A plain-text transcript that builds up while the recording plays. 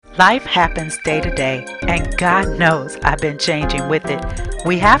Life happens day to day, and God knows I've been changing with it.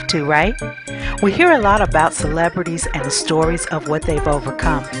 We have to, right? We hear a lot about celebrities and the stories of what they've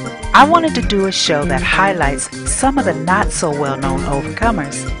overcome. I wanted to do a show that highlights some of the not so well known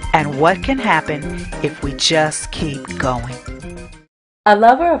overcomers and what can happen if we just keep going. A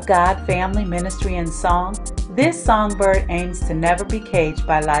lover of God, family, ministry, and song, this songbird aims to never be caged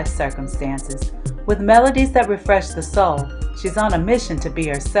by life circumstances. With melodies that refresh the soul, she's on a mission to be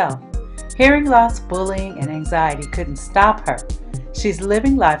herself. Hearing loss, bullying, and anxiety couldn't stop her. She's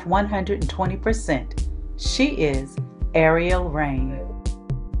living life 120%. She is Ariel Rain.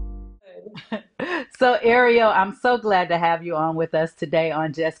 So, Ariel, I'm so glad to have you on with us today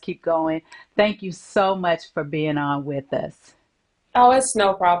on Just Keep Going. Thank you so much for being on with us. Oh, it's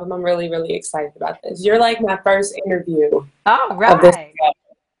no problem. I'm really, really excited about this. You're like my first interview All of this right. show,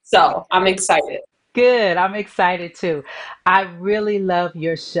 so I'm excited. Good. I'm excited too. I really love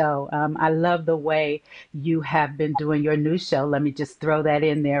your show. I love the way you have been doing your new show. Let me just throw that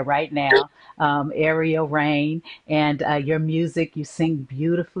in there right now. Ariel Rain, and your music, you sing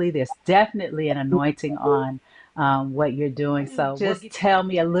beautifully. There's definitely an anointing on what you're doing. So just tell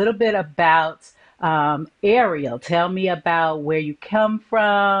me a little bit about Ariel. Tell me about where you come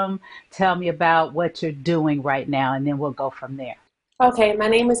from. Tell me about what you're doing right now, and then we'll go from there. Okay, my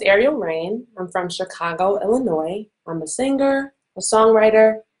name is Ariel Rain. I'm from Chicago, Illinois. I'm a singer, a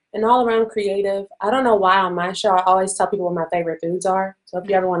songwriter, and all around creative. I don't know why on my show I always tell people what my favorite foods are. So if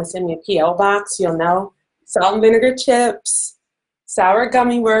you ever want to send me a P.O. box, you'll know. Salt and vinegar chips, sour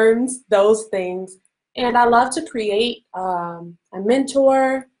gummy worms, those things. And I love to create. I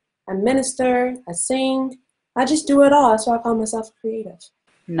mentor, I minister, I sing. I just do it all. That's why I call myself creative.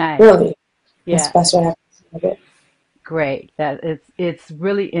 Nice. Really. That's Yeah. the best way I can describe it. Great. That it's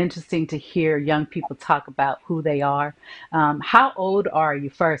really interesting to hear young people talk about who they are. How old are you,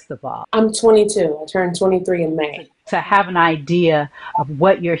 first of all? I'm 22. I turned 23 in To, May. to have an idea of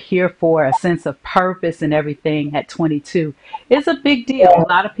what you're here for, a sense of purpose and everything at 22 is a big deal. A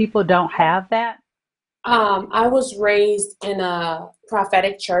lot of people don't have that. I was raised in a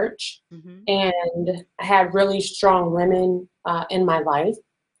prophetic church, Hmm. and I had really strong women in my life.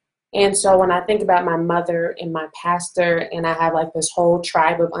 And so when I think about my mother and my pastor, and I have like this whole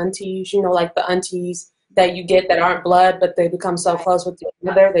tribe of aunties, you know, like the aunties that you get that aren't blood, but they become so Right. close with your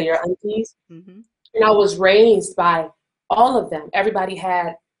mother, they're your aunties. Hmm. And I was raised by all of them. Everybody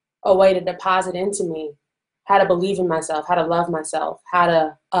had a way to deposit into me how to believe in myself, how to love myself, how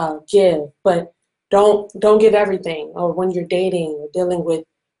to give, but don't give everything. Or when you're dating or dealing with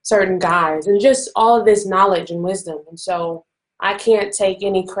certain guys, and just all of this knowledge and wisdom. And so I can't take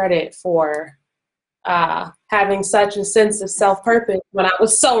any credit for having such a sense of self purpose when I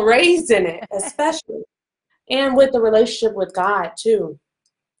was so raised in it, especially, and with the relationship with God too.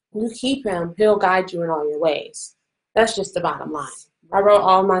 You keep him, he'll guide you in all your ways. That's just the bottom line. I wrote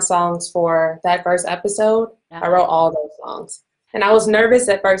all my songs for that first episode. I Uh-huh. wrote all those songs. And I was nervous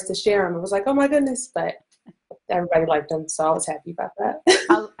at first to share them. I was like, oh my goodness, but everybody liked them, so I was happy about that.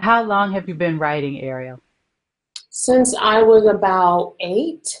 How long have you been writing, Ariel? Since I was about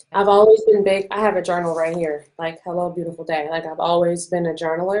 8, I've always been big. I have a journal right here, like Hello Beautiful Day. Like I've always been a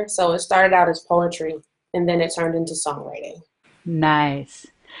journaler. So it started out as poetry, and then it turned into songwriting. Nice.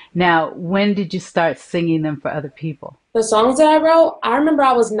 Now, when did you start singing them for other people? The songs that I wrote, I remember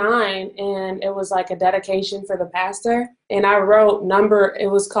I was 9, and it was like a dedication for the pastor. And I wrote it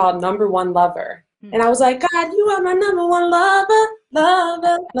was called Number One Lover. And I was like, God, you are my number one lover,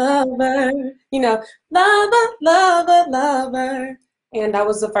 lover, lover. You know, lover, lover, lover. And that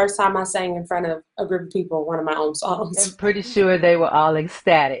was the first time I sang in front of a group of people, one of my own I'm songs. pretty sure they were all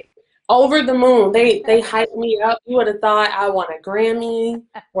ecstatic. Over the moon. They hyped me up. You would have thought I won a Grammy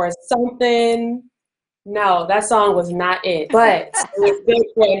or something. No, that song was not it, but it was good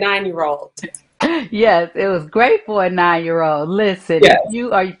for a 9-year-old. Yes, it was great for a 9-year-old. Listen, Yeah.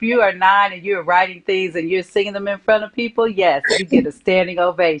 if you are 9 and you're writing things and you're singing them in front of people, yes, you get a standing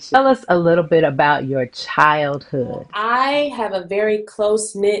ovation. Tell us a little bit about your childhood. I have a very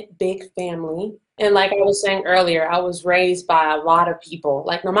close-knit, big family. And like I was saying earlier, I was raised by a lot of people.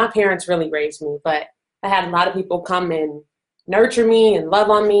 Like, no, my parents really raised me, but I had a lot of people come and nurture me and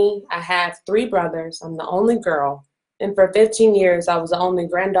love on me. I have 3 brothers. I'm the only girl. And for 15 years, I was the only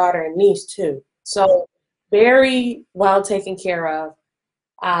granddaughter and niece, too. So very well taken care of.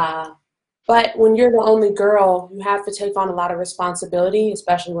 Uh, but when you're the only girl, you have to take on a lot of responsibility,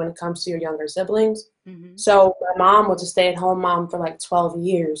 especially when it comes to your younger siblings. Hmm. So my mom was a stay-at-home mom for like 12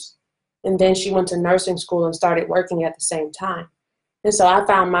 years. And then she went to nursing school and started working at the same time. And so I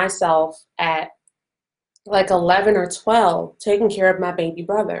found myself at like 11 or 12, taking care of my baby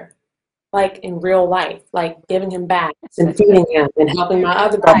brother, like in real life, like giving him baths and feeding him and helping In my real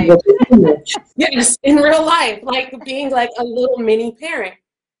other brother life. with his homework. Yes, in real life, like being like a little mini parent.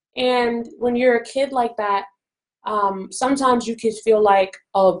 And when you're a kid like that, sometimes you could feel like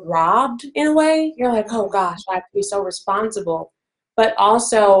robbed in a way. You're like, oh gosh, I have to be so responsible. But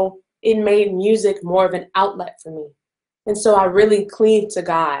also, it made music more of an outlet for me. And so I really cleaved to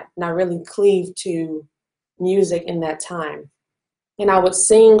God and I really cleaved to music in that time. And I would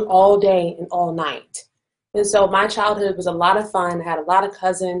sing all day and all night. And so my childhood was a lot of fun. I had a lot of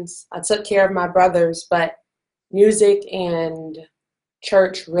cousins. I took care of my brothers, but music and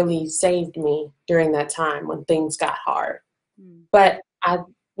church really saved me during that time when things got hard. Mm. But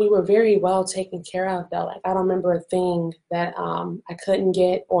we were very well taken care of though. Like I don't remember a thing that I couldn't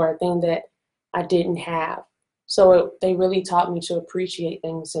get or a thing that I didn't have. So they really taught me to appreciate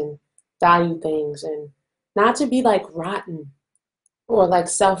things and value things and not to be like rotten or like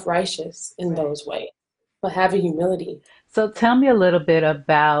self-righteous in Right. those ways, but have a humility. So tell me a little bit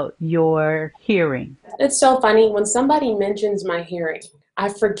about your hearing. It's so funny when somebody mentions my hearing, I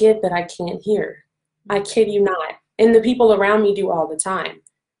forget that I can't hear. I kid you not. And the people around me do all the time.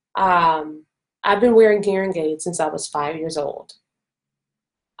 Um, I've been wearing hearing aids since I was 5 years old.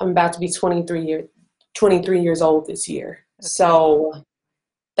 I'm about to be 23 years old this year. Okay. So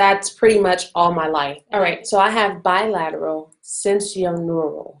that's pretty much all my life. All right, so I have bilateral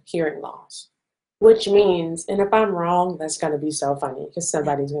sensorineural hearing loss, which means, and if I'm wrong, that's going to be so funny because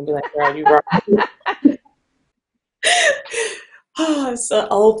somebody's going to be like, "Girl, you wrong." Oh, it's an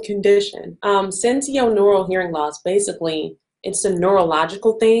old condition. Sensorineural hearing loss, basically, it's a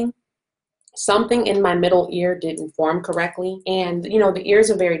neurological thing. Something in my middle ear didn't form correctly. And, the ears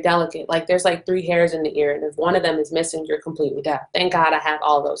are very delicate. Like, there's like 3 hairs in the ear. And if one of them is missing, you're completely deaf. Thank God I have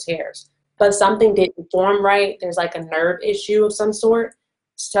all those hairs. But something didn't form right. There's like a nerve issue of some sort.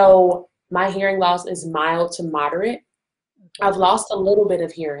 So my hearing loss is mild to moderate. I've lost a little bit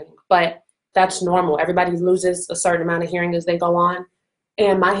of hearing, but that's normal. Everybody loses a certain amount of hearing as they go on.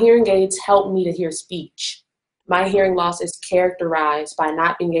 And my hearing aids help me to hear speech. My hearing loss is characterized by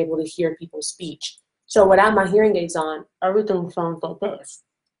not being able to hear people's speech. So without my hearing aids on, everything sounds like this.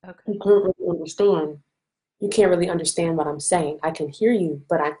 Okay. You can't really understand. You can't really understand what I'm saying. I can hear you,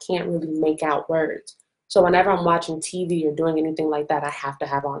 but I can't really make out words. So whenever I'm watching TV or doing anything like that, I have to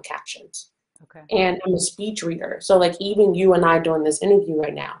have on captions. Okay. And I'm a speech reader. So like even you and I doing this interview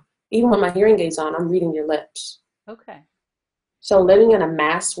right now, even with my hearing aids on, I'm reading your lips. Okay. So living in a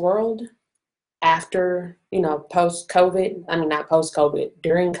mass world after, post COVID, I mean, not post COVID,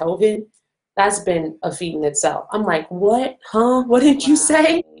 during COVID, that's been a feat in itself. I'm like, what? Huh? What did you Wow.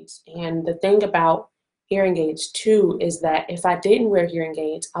 say? And the thing about hearing aids too is that if I didn't wear hearing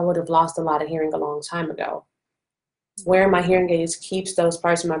aids, I would have lost a lot of hearing a long time ago. Wearing my hearing aids keeps those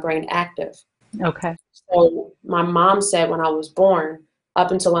parts of my brain active. Okay. So my mom said when I was born,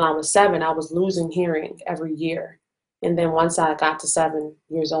 up until when I was 7, I was losing hearing every year. And then once I got to 7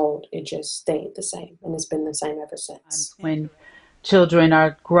 years old, it just stayed the same. And it's been the same ever since. Times when children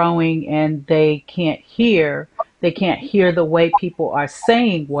are growing and they can't hear the way people are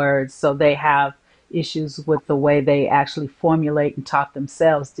saying words, so they have issues with the way they actually formulate and talk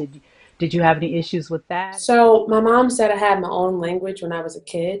themselves. Did you have any issues with that? So my mom said I had my own language when I was a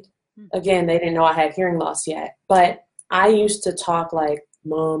kid. Hmm. Again, they didn't know I had hearing loss yet. But I used to talk like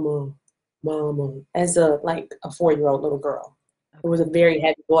mama, mama, as a 4-year-old little girl. It was a very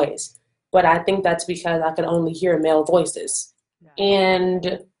heavy voice. But I think that's because I could only hear male voices. Got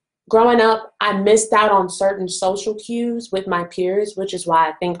And growing up, I missed out on certain social cues with my peers, which is why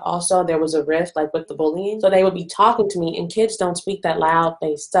I think also there was a rift, like with the bullying. So they would be talking to me, and kids don't speak that loud.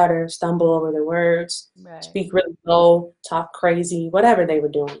 They stutter, stumble over their words, Right. speak really low, talk crazy, whatever they were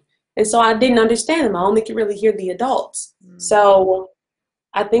doing. And so I didn't understand them. I only could really hear the adults. Mm. So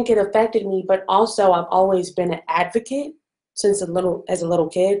I think it affected me, but also I've always been an advocate as a little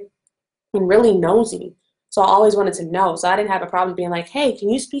kid and really nosy. So I always wanted to know. So I didn't have a problem being like, hey, can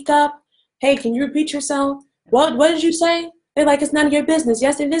you speak up? Hey, can you repeat yourself? What did you say? They're like, it's none of your business.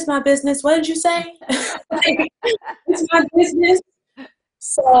 Yes, it is my business. What did you say? Like, it's my business.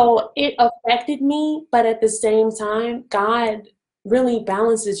 So it affected me, but at the same time, God really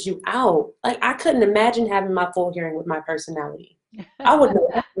balances you out. Like I couldn't imagine having my full hearing with my personality. I would know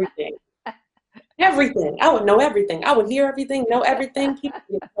everything. Everything. I would know everything. I would hear everything, know everything. People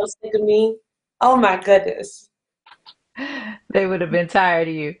would get so sick of me. Oh my goodness. They would have been tired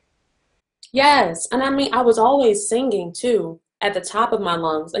of you. Yes. And I mean, I was always singing too at the top of my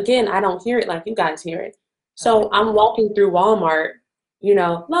lungs. Again, I don't hear it like you guys hear it. Okay. So I'm walking through Walmart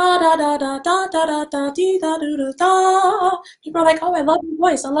la da da da da da da da dee da do da da. People are like, oh, I love your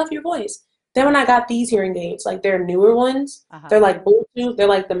voice. I love your voice. Then when I got these hearing aids, like they're newer ones, Uh-huh. they're like Bluetooth. They're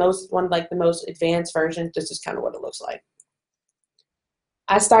like the most advanced version. This is kind of what it looks like.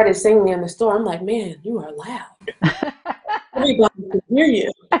 I started singing in the store. I'm like, man, you are loud. Everybody can hear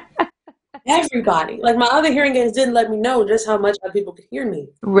you. Everybody. Like my other hearing aids didn't let me know just how much people could hear me.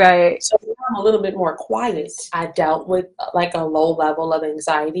 Right. So now I'm a little bit more quiet. I dealt with like a low level of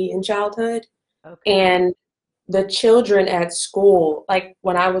anxiety in childhood. Okay. And the children at school, like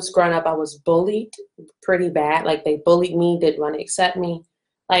when I was growing up, I was bullied pretty bad. Like they bullied me, didn't want to accept me.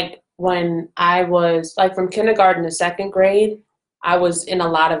 Like when I was like from kindergarten to second grade, I was in a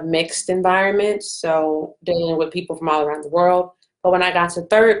lot of mixed environments, so dealing with people from all around the world. But when I got to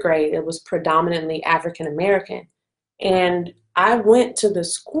third grade, it was predominantly African American. And I went to the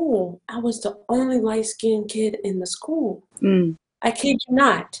school, I was the only light skinned kid in the school. Mm. I kid you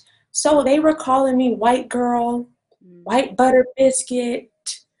not. So they were calling me white girl, white butter biscuit,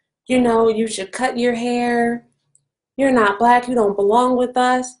 you should cut your hair. You're not black, you don't belong with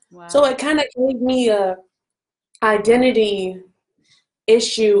us. Wow. So it kind of gave me a identity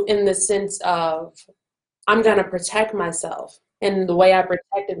issue in the sense of I'm going to protect myself. And the way I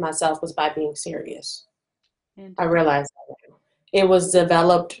protected myself was by being serious. I realized that it was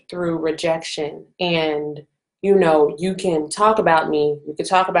developed through rejection. And, you can talk about me. You can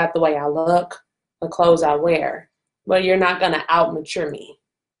talk about the way I look, the clothes I wear, but you're not going to out mature me.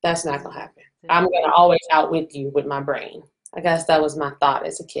 That's not going to happen. I'm going to always outwit you with my brain. I guess that was my thought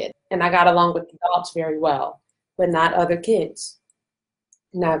as a kid. And I got along with adults very well, but not other kids.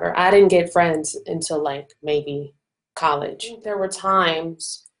 Never. I didn't get friends until like maybe college. There were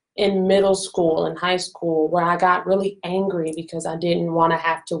times in middle school and high school where I got really angry because I didn't want to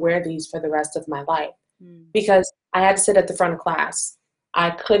have to wear these for the rest of my life. Because I had to sit at the front of class. I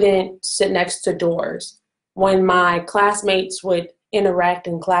couldn't sit next to doors. When my classmates would interact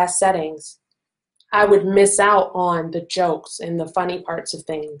in class settings, I would miss out on the jokes and the funny parts of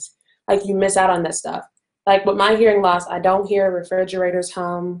things. Like you miss out on that stuff. Like with my hearing loss, I don't hear refrigerators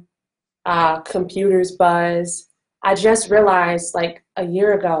hum, computers buzz. I just realized like a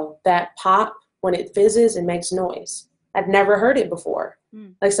year ago that pop, when it fizzes, it makes noise. I'd never heard it before.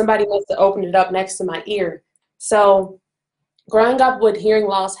 Like somebody must have opened it up next to my ear. So growing up with hearing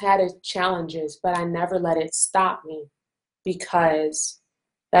loss had its challenges, but I never let it stop me because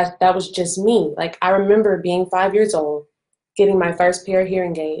that was just me. Like I remember being 5 years old, getting my first pair of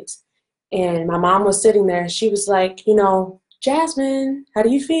hearing aids. And my mom was sitting there. She was like, Jasmine, how do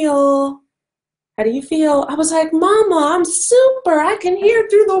you feel? How do you feel? I was like, Mama, I'm super. I can hear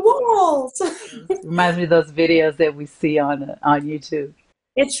through the walls. Reminds me of those videos that we see on YouTube.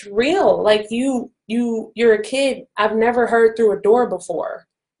 It's real. Like you're a kid. I've never heard through a door before.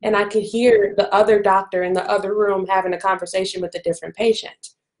 And I could hear the other doctor in the other room having a conversation with a different patient.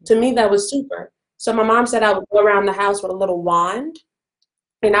 To me, that was super. So my mom said I would go around the house with a little wand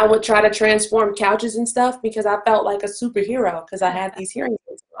and I would try to transform couches and stuff because I felt like a superhero because I had these hearing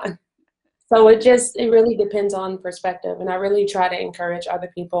aids on. So it really depends on perspective. And I really try to encourage other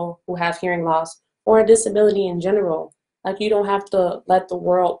people who have hearing loss or a disability in general. Like you don't have to let the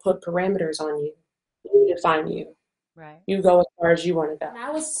world put parameters on you. You define you. Right. You go as far as you want to go. When I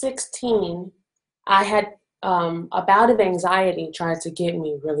was 16, I had a bout of anxiety tried to get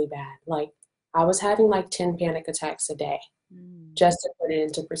me really bad. Like I was having like 10 panic attacks a day, just to put it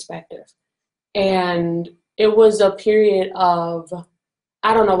into perspective. And it was a period of,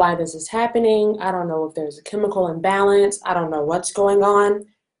 I don't know why this is happening. I don't know if there's a chemical imbalance. I don't know what's going on,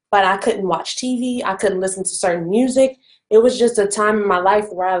 but I couldn't watch TV. I couldn't listen to certain music. It was just a time in my life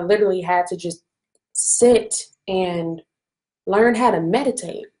where I literally had to just sit and learn how to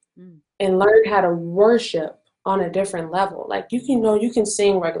meditate and learn how to worship on a different level. Like you can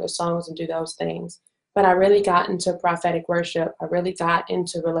sing regular songs and do those things, but I really got into prophetic worship. I really got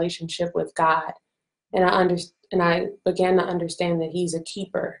into relationship with God, and I began to understand that He's a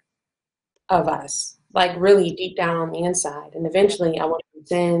keeper of us, like really deep down on the inside. And eventually, I went from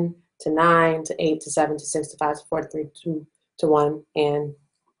 10 to 9 to 8 to 7 to 6 to 5 to 4 to 3 to 2 to 1, and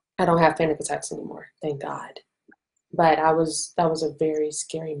I don't have panic attacks anymore, thank God. But that was a very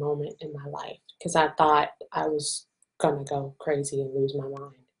scary moment in my life because I thought I was gonna go crazy and lose my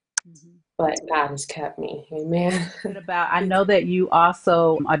mind. But God has kept me. Amen. I know that you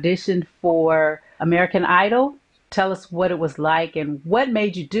also auditioned for American Idol. Tell us what it was like and what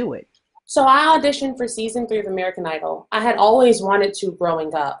made you do it. So I auditioned for season 3 of American Idol. I had always wanted to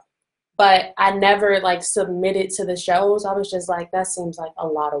growing up, but I never submitted to the shows. I was just like, that seems like a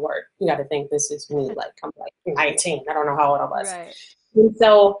lot of work. You got to think this is me. Like I'm like 19. I don't know how old I was. Right. And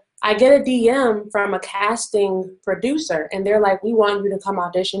so I get a DM from a casting producer, and they're like, "We want you to come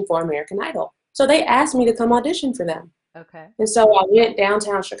audition for American Idol." So they asked me to come audition for them. Okay. And so I went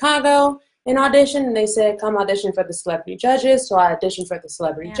downtown Chicago and auditioned, and they said, "Come audition for the celebrity judges." So I auditioned for the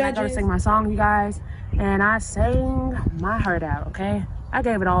celebrity judges. I go to sing my song, you guys, and I sang my heart out, okay? I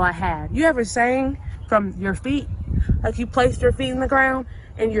gave it all I had. You ever sang from your feet? Like you placed your feet in the ground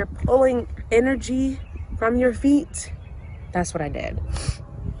and you're pulling energy from your feet? That's what I did.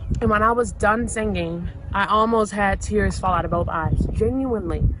 And when I was done singing, I almost had tears fall out of both eyes.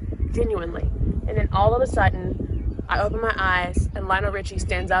 Genuinely. And then all of a sudden, I open my eyes and Lionel Richie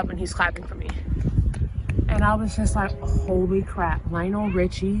stands up and he's clapping for me. And I was just like, holy crap, Lionel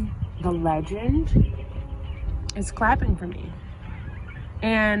Richie, the legend, is clapping for me.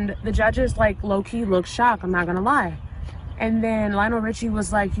 And the judges, like, low-key looked shocked, I'm not gonna lie. And then Lionel Richie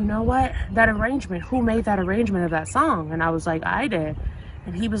was like, you know what? That arrangement, who made that arrangement of that song? And I was like, I did.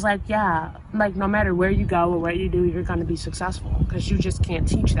 And he was like, yeah, like, no matter where you go or what you do, you're gonna be successful, because you just can't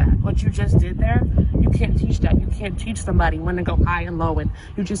teach that. What you just did there, you can't teach that. You can't teach somebody when to go high and low, and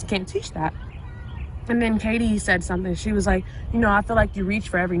you just can't teach that. And then Katie said something. She was like, you know, I feel like you reach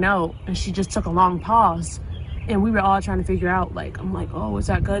for every note. And she just took a long pause. And we were all trying to figure out, like, I'm like, oh, is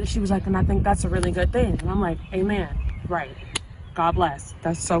that good? And she was like, and I think that's a really good thing. And I'm like, amen. Right. God bless.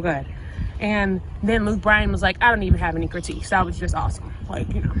 That's so good. And then Luke Bryan was like, I don't even have any critiques. That was just awesome. Like,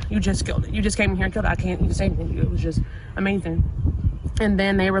 you know, you just killed it. You just came in here and killed it. I can't even say anything to you. It was just amazing. And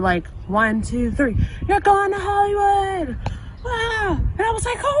then they were like, 1, 2, 3, you're going to Hollywood. Ah. And I was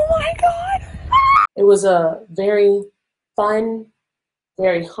like, oh my God. It was a very fun,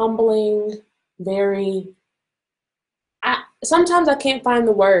 very humbling, sometimes I can't find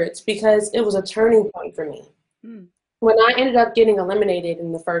the words because it was a turning point for me. When I ended up getting eliminated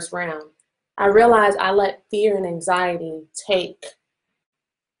in the first round, I realized I let fear and anxiety take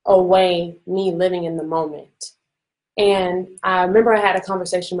away me living in the moment. And I remember I had a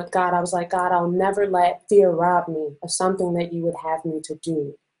conversation with God. I was like, God, I'll never let fear rob me of something that you would have me to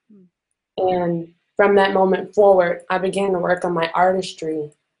do. And from that moment forward, I began to work on my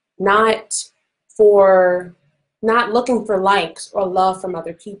artistry, not looking for likes or love from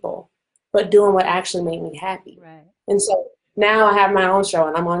other people, but doing what actually made me happy. Right. And so now I have my own show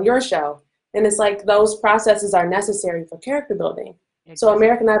and I'm on your show. And it's like those processes are necessary for character building. Exactly. So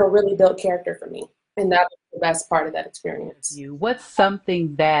American Idol really built character for me. And that was the best part of that experience. What's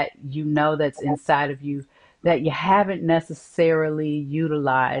something that you know that's inside of you that you haven't necessarily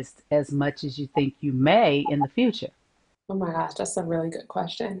utilized as much as you think you may in the future? Oh my gosh, that's a really good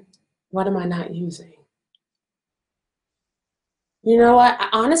question. What am I not using? You know what? I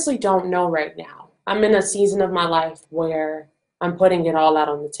honestly don't know right now. I'm in a season of my life where I'm putting it all out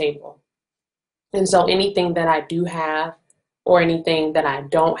on the table. And so anything that I do have or anything that I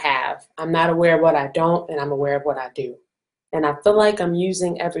don't have, I'm not aware of what I don't, and I'm aware of what I do. And I feel like I'm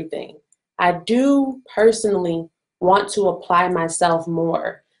using everything. I do personally want to apply myself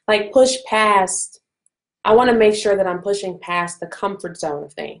more, like push past. I want to make sure that I'm pushing past the comfort zone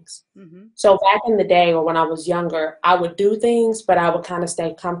of things. Mm-hmm. So back in the day or when I was younger, I would do things, but I would kind of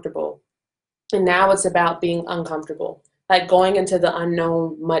stay comfortable. And now it's about being uncomfortable, like going into the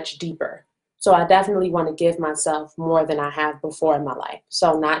unknown much deeper. So I definitely want to give myself more than I have before in my life.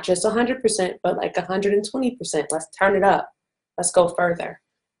 So not just 100%, but like 120%. Let's turn it up. Let's go further.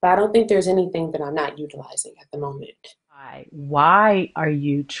 But I don't think there's anything that I'm not utilizing at the moment. Why are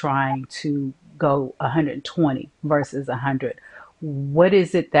you trying to go 120 versus 100? What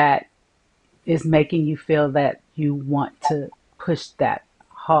is it that is making you feel that you want to push that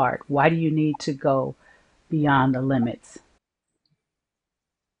hard? Why do you need to go beyond the limits?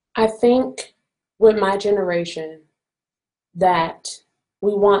 I think with my generation that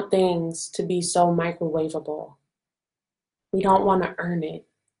we want things to be so microwavable. We don't want to earn it.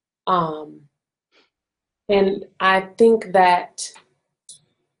 And I think that,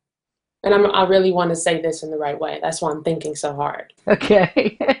 and I really want to say this in the right way. That's why I'm thinking so hard.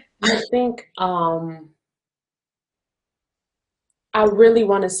 Okay. I think I really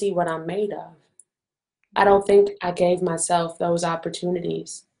want to see what I'm made of. I don't think I gave myself those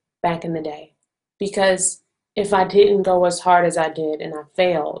opportunities back in the day, because if I didn't go as hard as I did and I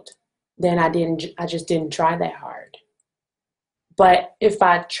failed, then I just didn't try that hard. But if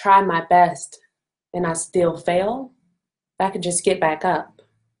I try my best and I still fail, I could just get back up.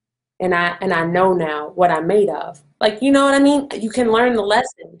 And I know now what I'm made of. Like, you know what I mean? You can learn the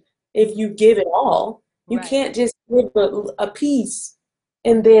lesson if you give it all. You right. Can't just give a piece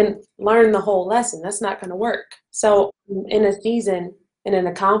and then learn the whole lesson. That's not going to work. So in a season and in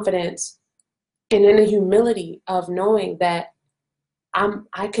a confidence and in a humility of knowing that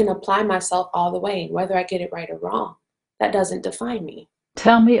I can apply myself all the way, and whether I get it right or wrong, that doesn't define me.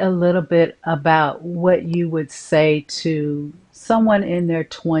 Tell me a little bit about what you would say to someone in their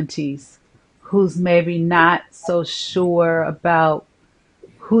 20s who's maybe not so sure about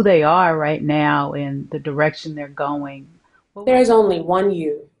who they are right now and the direction they're going. What would There's only one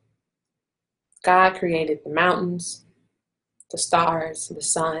you. God created the mountains, the stars, the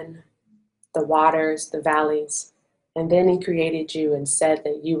sun, the waters, the valleys, and then he created you and said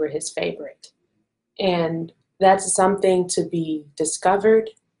that you were his favorite. And that's something to be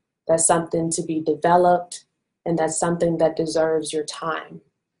discovered, that's something to be developed, and that's something that deserves your time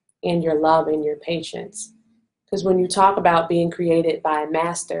and your love and your patience. Because when you talk about being created by a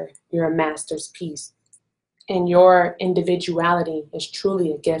master, you're a master's piece. And your individuality is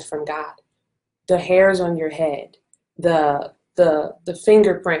truly a gift from God. The hairs on your head, the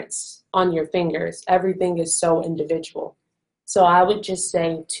fingerprints on your fingers, everything is so individual. So I would just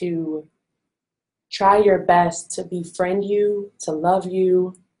say to try your best to befriend you, to love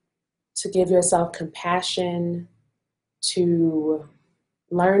you, to give yourself compassion, to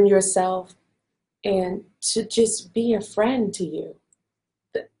learn yourself, and to just be a friend to you.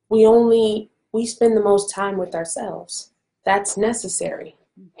 We spend the most time with ourselves. That's necessary.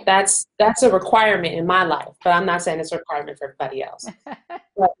 That's a requirement in my life, but I'm not saying it's a requirement for everybody else.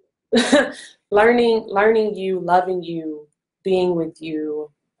 But learning you, loving you, being with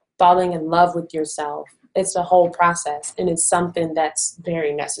you, falling in love with yourself, it's a whole process, and it's something that's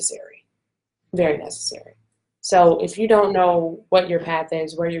very necessary. Very necessary. So if you don't know what your path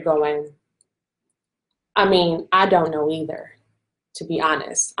is, where you're going, I mean, I don't know either, to be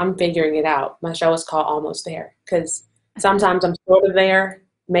honest. I'm figuring it out. My show is called Almost There because sometimes I'm sort of there,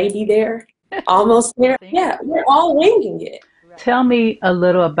 maybe there, almost there. Yeah, we're all winging it. Tell me a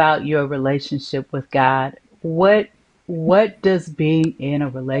little about your relationship with God. What does being in a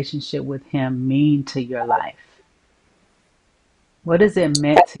relationship with him mean to your life? What has it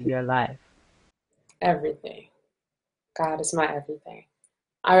meant to your life? Everything. God is my everything.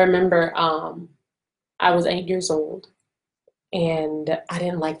 I remember I was 8 years old and I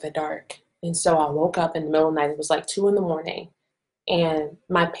didn't like the dark. And so I woke up in the middle of the night. It was like 2 in the morning. And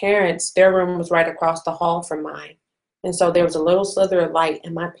my parents, their room was right across the hall from mine. And so there was a little slither of light,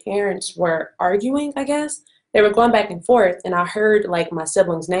 and my parents were arguing, I guess. They were going back and forth, and I heard like my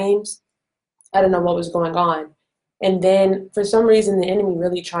siblings' names. I didn't know what was going on. And then for some reason, the enemy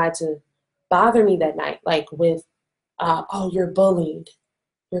really tried to bother me that night, like with, oh, you're bullied.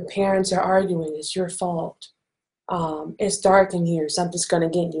 Your parents are arguing. It's your fault. It's dark in here. Something's going to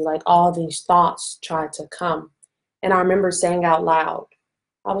get you. Like all these thoughts tried to come. And I remember saying out loud,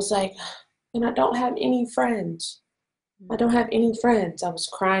 I was like, and I don't have any friends. I don't have any friends. I was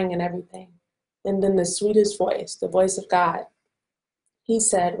crying and everything. And then the sweetest voice, the voice of God, he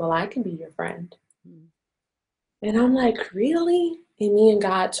said, well, I can be your friend. And I'm like, really? And me and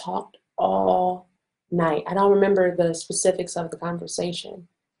God talked all night. I don't remember the specifics of the conversation,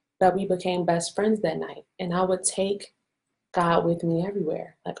 but we became best friends that night. And I would take God with me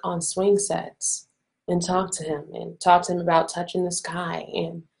everywhere, like on swing sets, and talk to him about touching the sky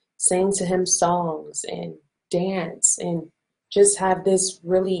and sing to him songs and dance and just have this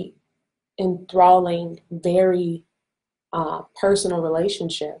really enthralling, very personal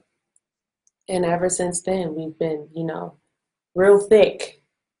relationship. And ever since then, we've been, real thick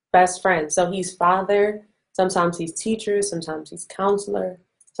best friends. So he's father, sometimes he's teacher, sometimes he's counselor,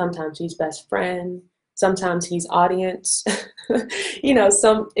 sometimes he's best friend, sometimes he's audience.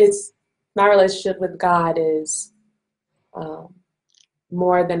 It's my relationship with God is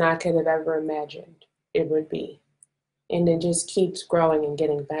more than I could have ever imagined it would be. And it just keeps growing and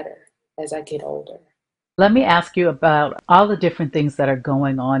getting better as I get older. Let me ask you about all the different things that are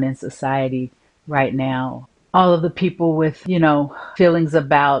going on in society right now. All of the people with, feelings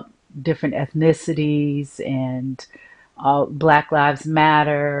about different ethnicities and all Black Lives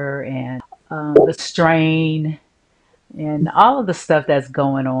Matter and the strain and all of the stuff that's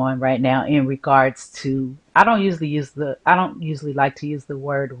going on right now in regards to I don't usually like to use the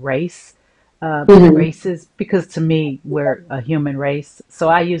word race, Mm-hmm. races, because to me we're a human race, so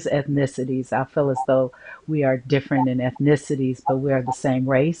I use ethnicities. I feel as though we are different in ethnicities but we are the same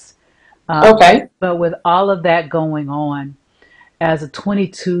race. Okay. But with all of that going on, as a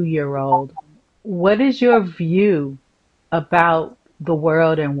 22-year-old, what is your view about the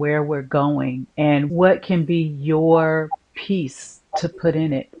world and where we're going, and what can be your piece to put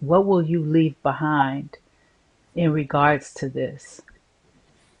in it? What will you leave behind in regards to this?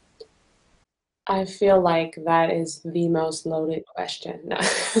 I feel like that is the most loaded question. No.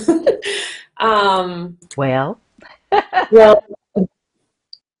 um, Well, well,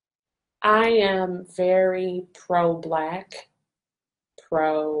 I am very pro-Black,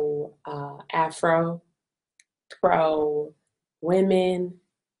 pro-Afro, pro-women,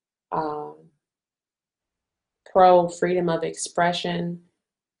 um, pro-freedom of expression.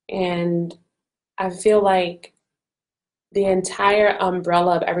 And I feel like the entire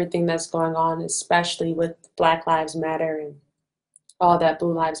umbrella of everything that's going on, especially with Black Lives Matter and all that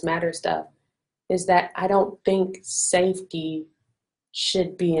Blue Lives Matter stuff, is that I don't think safety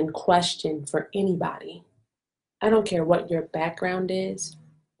should be in question for anybody. I don't care what your background is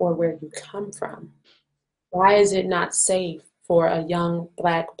or where you come from. Why is it not safe for a young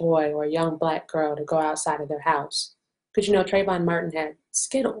Black boy or a young Black girl to go outside of their house? Because Trayvon Martin had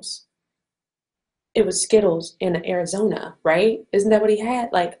Skittles. It was Skittles in Arizona, right? Isn't that what he had?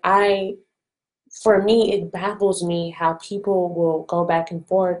 For me, it baffles me how people will go back and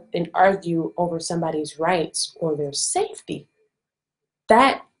forth and argue over somebody's rights or their safety.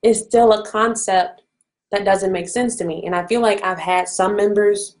 That is still a concept that doesn't make sense to me. And I feel like I've had some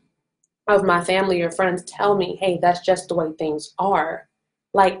members of my family or friends tell me, hey, that's just the way things are.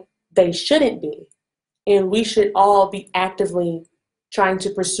 Like they shouldn't be. And we should all be actively trying to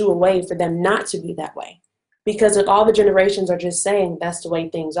pursue a way for them not to be that way. Because if all the generations are just saying that's the way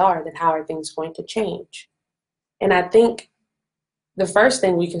things are, then how are things going to change? And I think the first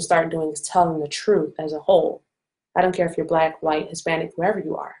thing we can start doing is telling the truth as a whole. I don't care if you're Black, white, Hispanic, whoever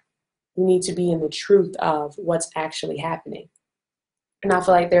you are. You need to be in the truth of what's actually happening. And I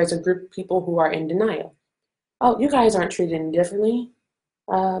feel like there's a group of people who are in denial. Oh, you guys aren't treated any differently.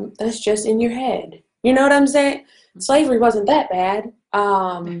 That's just in your head. You know what I'm saying? Slavery wasn't that bad.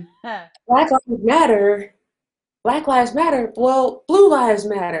 Black Lives Matter. Black Lives Matter. Well, Blue Lives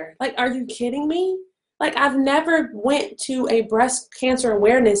Matter. Like, are you kidding me? Like, I've never went to a breast cancer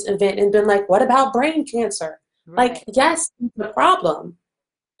awareness event and been like, what about brain cancer? Right. Like, yes, it's a problem.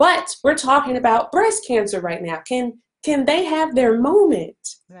 But we're talking about breast cancer right now. Can they have their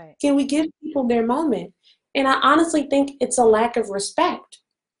moment? Right. Can we give people their moment? And I honestly think it's a lack of respect.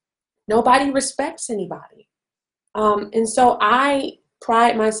 Nobody respects anybody. And so I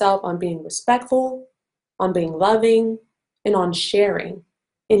pride myself on being respectful, on being loving, and on sharing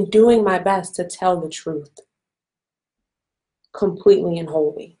and doing my best to tell the truth completely and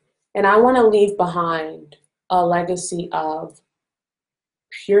wholly. And I want to leave behind a legacy of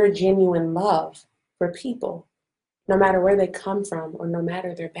pure, genuine love for people, no matter where they come from or no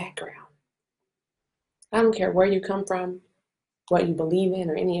matter their background. I don't care where you come from, what you believe in,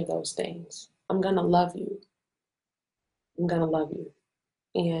 or any of those things. I'm going to love you. I'm going to love you.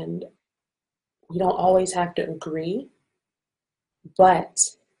 And we don't always have to agree, but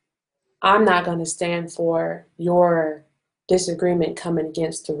I'm not going to stand for your disagreement coming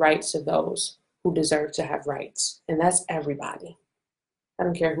against the rights of those who deserve to have rights. And that's everybody. I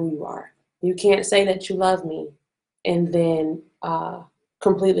don't care who you are. You can't say that you love me and then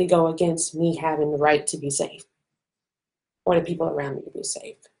completely go against me having the right to be safe or the people around me to be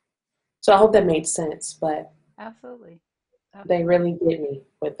safe. So I hope that made sense, but Absolutely. They really get me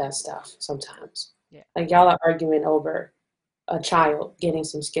with that stuff sometimes. Yeah. Like y'all are arguing over a child getting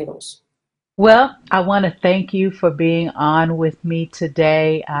some Skittles. Well, I want to thank you for being on with me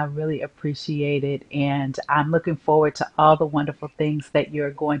today. I really appreciate it. And I'm looking forward to all the wonderful things that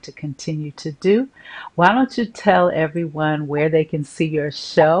you're going to continue to do. Why don't you tell everyone where they can see your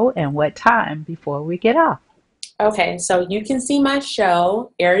show and what time before we get off? Okay, so you can see my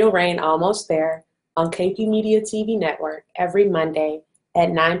show, Ariel Rain, Almost There, on KP Media TV Network every Monday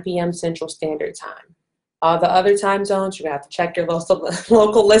at 9 p.m. Central Standard Time. All the other time zones, you have to check your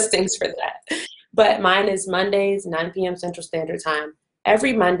local listings for that. But mine is Mondays, 9 p.m. Central Standard Time,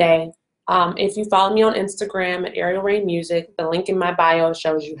 every Monday. If you follow me on Instagram at Ariel Rain Music, the link in my bio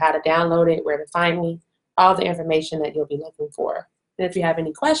shows you how to download it, where to find me, all the information that you'll be looking for. And if you have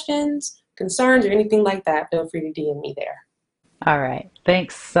any questions, concerns, or anything like that, feel free to DM me there. All right.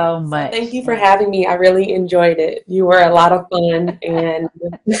 Thanks so much. So thank you for having me. I really enjoyed it. You were a lot of fun, and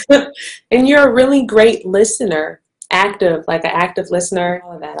and you're a really great listener, active listener.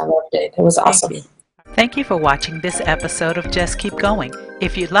 All of that. I loved it. It was awesome. Thank you for watching this episode of Just Keep Going.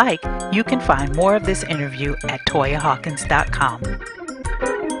 If you'd like, you can find more of this interview at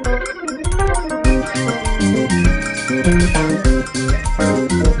toyahawkins.com.